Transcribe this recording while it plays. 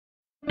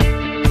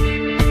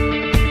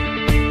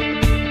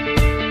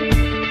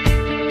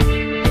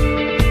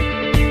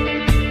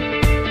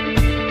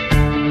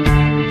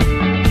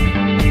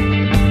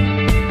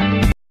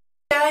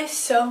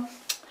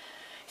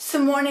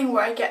morning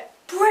where I get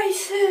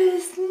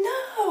braces.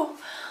 No,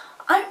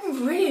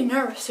 I'm really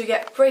nervous to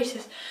get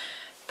braces,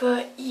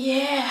 but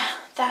yeah,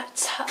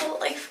 that's how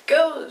life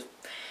goes.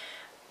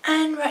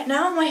 And right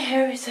now my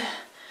hair is a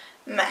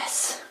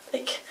mess,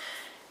 like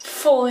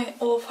falling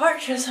all apart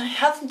because I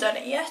haven't done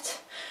it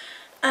yet,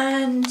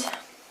 and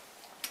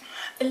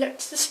it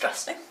looks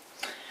disgusting,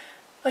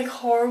 like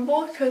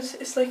horrible, because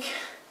it's like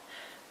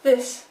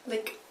this.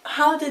 Like,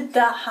 how did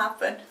that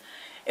happen?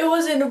 It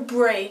was in a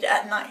braid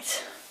at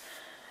night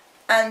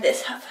and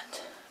this happened.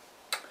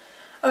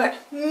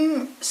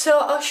 Okay, so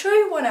I'll show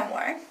you what I'm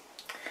wearing.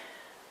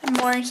 I'm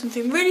wearing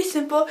something really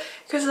simple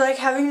because I like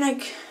having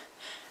like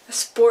a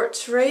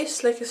sports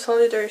race, like a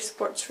solitary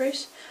sports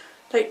race,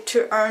 like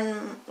to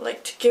earn,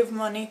 like to give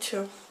money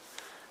to,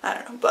 I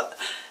don't know, but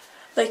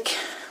like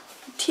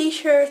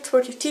t-shirt,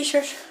 sporty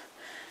t-shirt,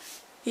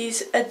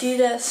 these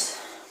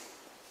Adidas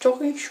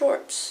jogging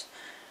shorts,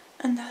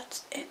 and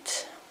that's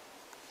it.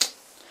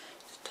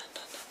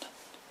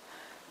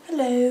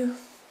 Hello.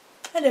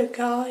 Hello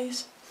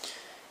guys.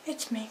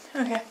 It's me.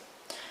 Okay.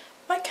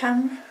 My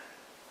camera.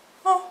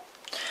 Oh.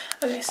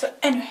 Okay, so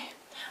anyway,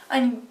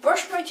 I need to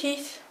brush my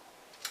teeth.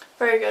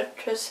 Very good,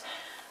 because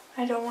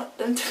I don't want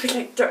them to be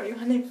like dirty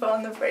when they put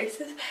on the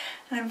braces.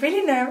 And I'm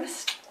really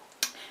nervous.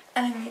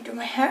 And I'm gonna do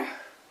my hair.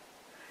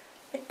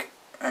 Like,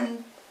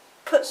 and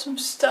put some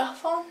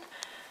stuff on.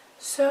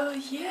 So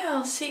yeah,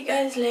 I'll see you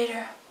guys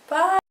later.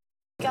 Bye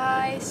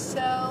guys.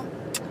 So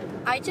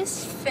I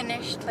just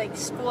finished like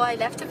school. I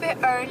left a bit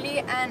early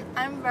and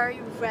I'm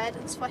very red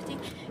and sweaty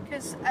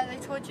because, as I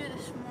told you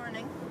this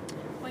morning,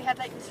 we had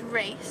like this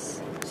race,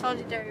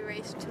 solidarity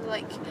race, to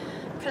like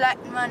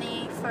collect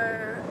money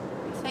for,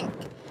 I think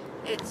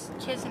it's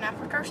kids in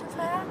Africa or something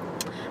like that.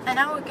 And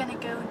now we're gonna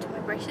go into my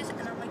braces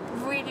and I'm like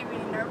really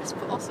nervous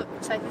but also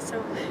excited,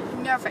 so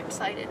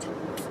nerve-excited.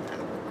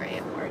 I'm great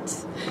at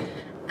words.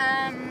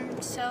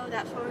 So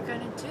that's what we're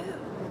gonna do.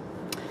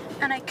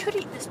 And I could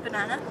eat this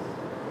banana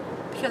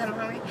because I'm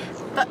hungry,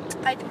 but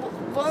I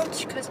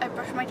won't because I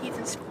brush my teeth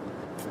in school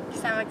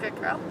because I'm a good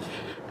girl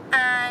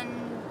and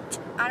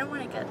I don't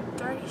want to get them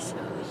dirty, so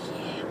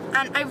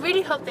yeah. And I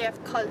really hope they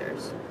have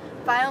colours,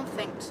 but I don't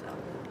think so.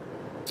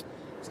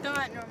 It's not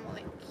that normal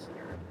like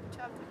here to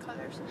have the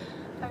colours.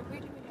 I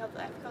really hope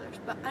they have colours,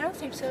 but I don't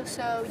think so,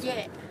 so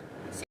yeah.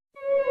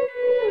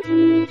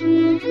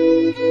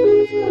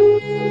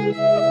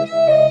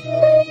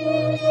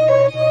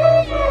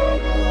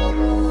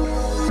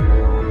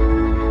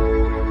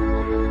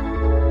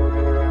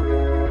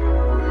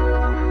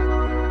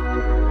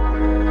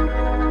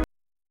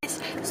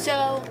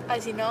 So,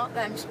 as you know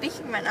that I'm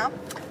speaking right now,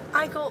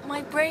 I got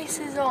my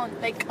braces on,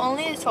 like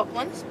only the top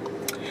ones.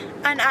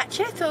 And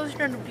actually I thought it was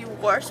going to be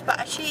worse, but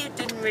actually it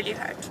didn't really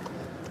hurt.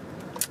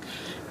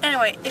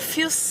 Anyway, it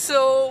feels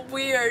so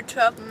weird to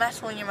have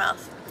metal in your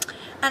mouth.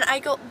 And I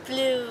got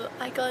blue.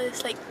 I got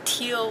this like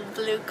teal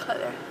blue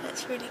color.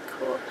 It's really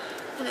cool.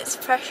 And it's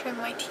pressuring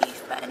my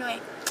teeth, but anyway.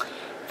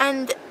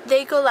 And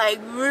they go like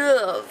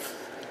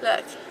roof.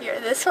 Look here,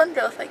 this one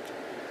goes like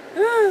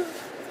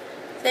roof.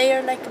 They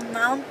are like a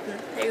mountain.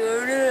 They go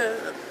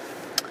roof.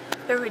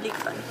 They're really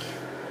funny.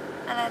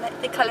 And I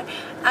like the color.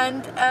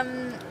 And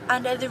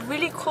the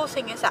really cool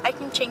thing is that I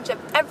can change them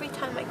every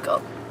time I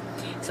go.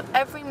 So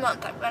every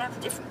month I'm gonna have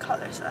a different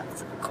color, so that's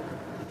so cool.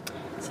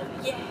 So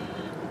yeah.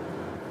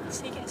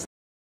 See you guys.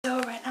 So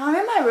right now I'm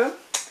in my room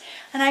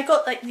and I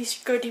got like these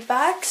goodie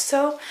bags,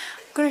 so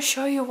I'm gonna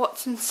show you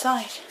what's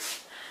inside.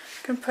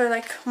 I'm gonna put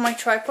like my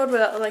tripod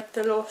without like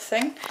the little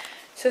thing,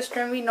 so it's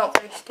gonna be not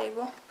very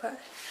stable, but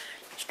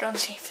just gonna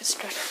see if it's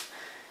good.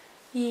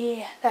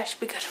 Yeah, that should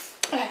be good.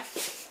 Okay,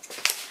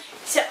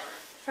 so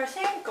first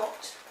thing I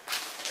got,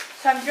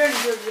 so I'm gonna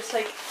do just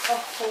like a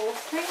whole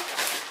thing,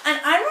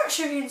 and I'm not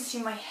sure if you can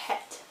see my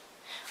head.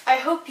 I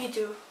hope you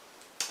do.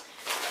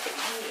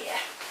 Yeah.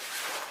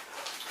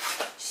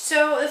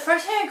 So the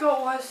first thing I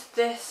got was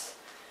this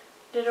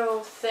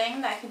little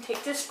thing that I can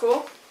take to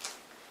school,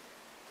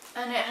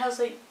 and it has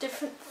like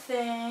different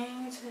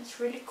things and it's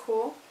really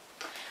cool.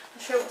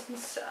 I'll show you what's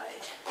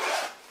inside.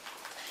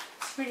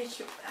 It's really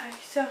cute bag.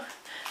 So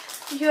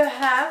you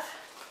have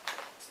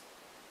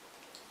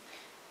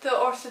the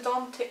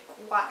orthodontic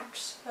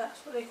wax, that's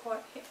what they call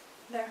it here.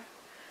 There.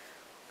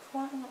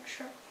 Cool, I'm not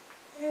sure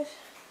what it is.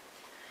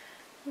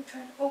 I'm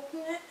trying to open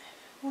it.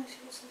 I want to see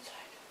what's inside.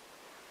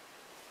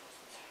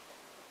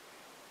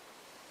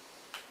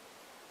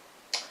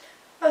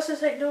 Oh, so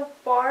it's like little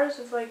bars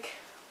of like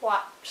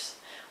wax,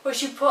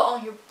 which you put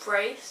on your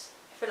brace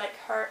if it like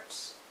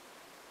hurts.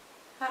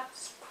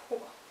 That's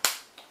cool.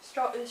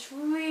 Start with this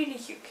really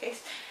cute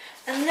case,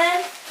 and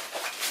then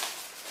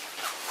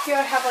here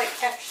I have like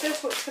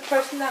extras, which the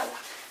person that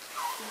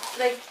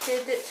like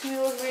did it to me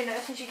was really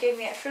nice and she gave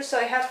me extras. So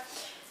I have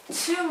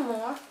 2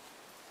 more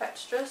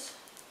extras.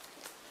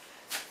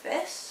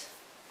 This.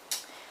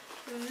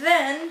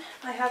 Then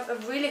I have a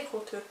really cool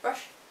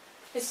toothbrush.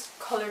 It's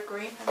color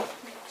green.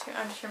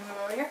 I'm just gonna move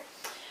over here.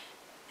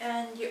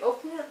 And you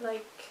open it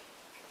like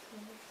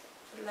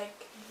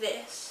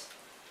this,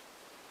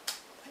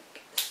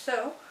 like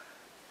so,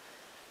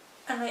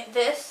 and like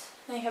this,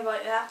 And you have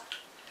like that.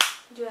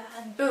 You do that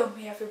and boom,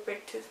 you have your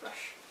big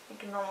toothbrush.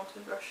 Like a normal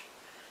toothbrush.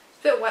 It's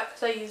a bit wet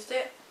because I used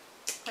it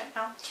right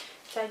now.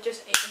 So I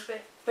just ate a bit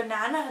of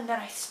banana and then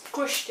I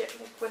squished it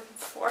like with a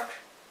fork.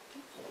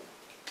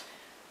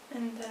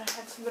 And then I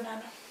had some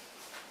banana.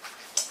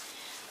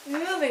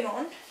 Moving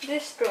on,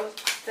 this goes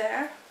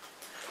there.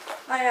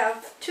 I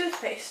have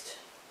toothpaste.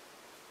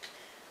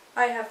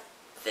 I have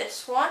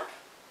this one.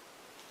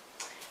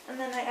 And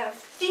then I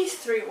have these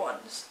 3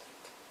 ones.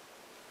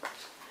 I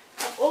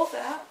have all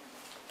that.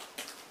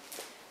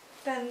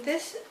 Then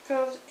this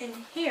goes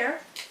in here.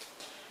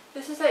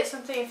 This is like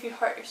something if you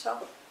hurt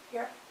yourself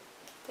here.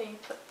 Then you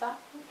put that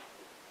on.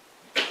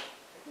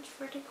 It's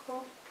pretty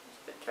cool. It's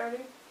a bit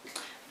dirty.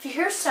 If you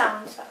hear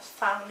sounds, that's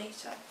family,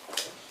 so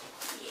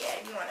yeah,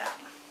 ignore that.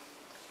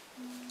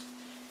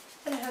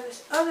 Then I have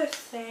this other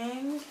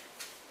thing.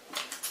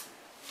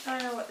 I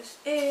don't know what this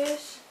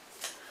is.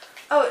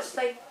 Oh, it's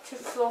like to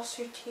floss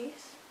your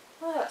teeth.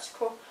 Oh, that's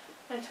cool.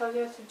 And it tells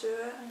you how to do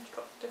it, and it's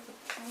got different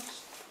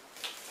things.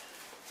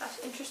 That's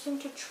interesting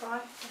to try.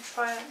 I'll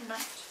try it at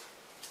night.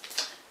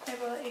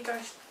 Maybe I'll let you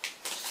guys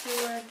see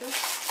what I do.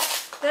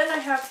 Then I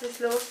have this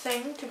little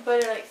thing to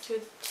put it like through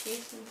the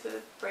teeth and through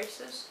the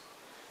braces.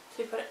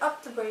 So you put it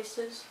up the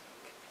braces,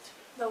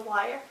 the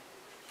wire.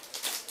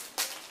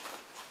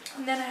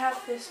 And then I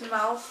have this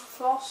mouth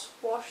floss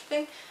wash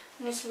thing,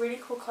 and it's a really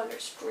cool color,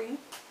 it's green.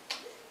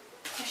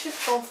 I should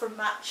go for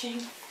matching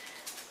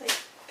like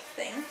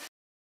thing.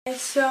 Okay,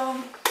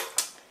 so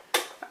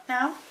right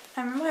now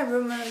I'm in my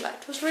room and the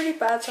light was really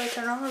bad, so I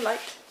turned on the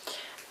light.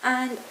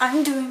 And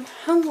I'm doing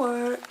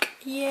homework.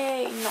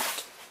 Yay!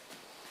 Not.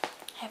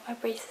 I have my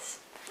braces.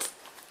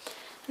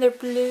 They're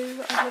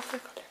blue. I love their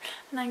color.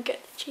 And I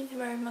get to change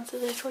them every month,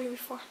 as I told you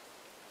before.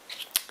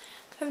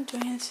 I'm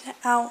doing this.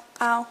 Ow,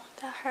 ow,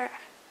 that hurt.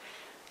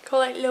 I got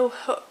like little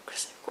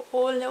hooks. I've got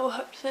all little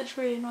hooks. It's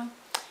really annoying.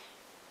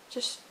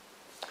 Just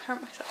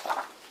hurt myself.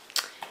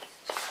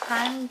 So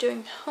I'm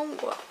doing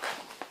homework.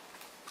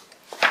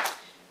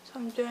 So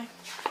I'm doing.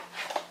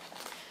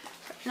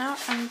 Right now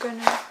I'm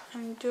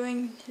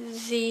doing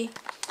the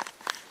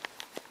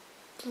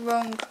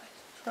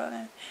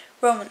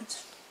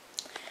Romans.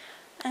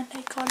 And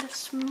I got a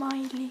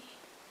smiley.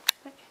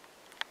 Wait,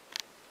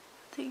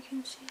 I think you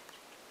can see it.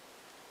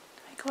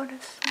 I got a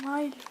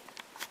smiley.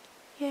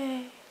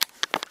 Yay.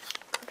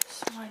 Got a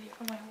smiley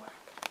for my work.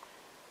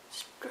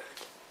 It's good.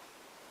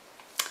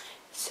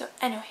 So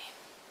anyway.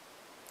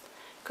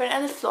 I'm going to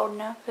end the vlog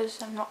now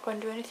because I'm not going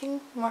to do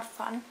anything more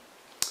fun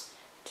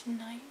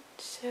tonight.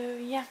 So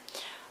yeah.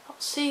 I'll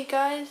see you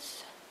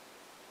guys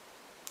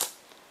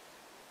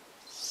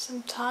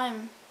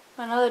sometime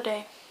another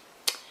day.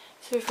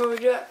 So before we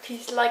do it,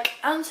 please like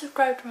and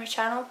subscribe to my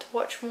channel to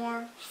watch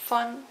more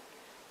fun.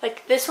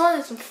 Like this one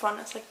isn't fun,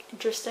 it's like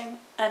interesting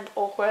and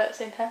awkward at the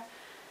same time.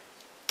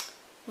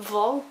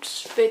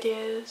 Vlogs,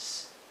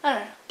 videos, I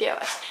don't know,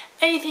 DIYs,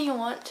 anything you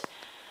want.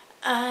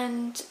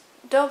 And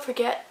don't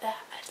forget that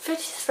at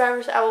 50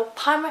 subscribers I will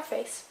pie my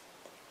face.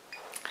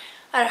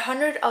 At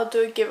 100 I'll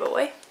do a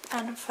giveaway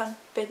and a fun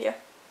video.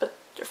 But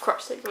of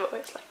course the giveaway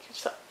is like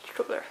such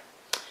cooler.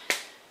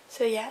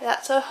 So yeah,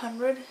 that's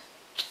 100.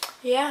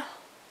 Yeah.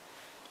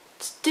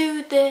 Let's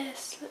do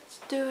this. Let's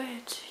do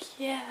it.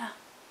 Yeah.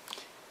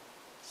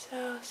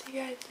 So see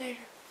you guys later.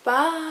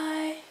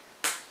 Bye.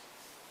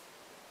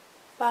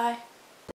 Bye.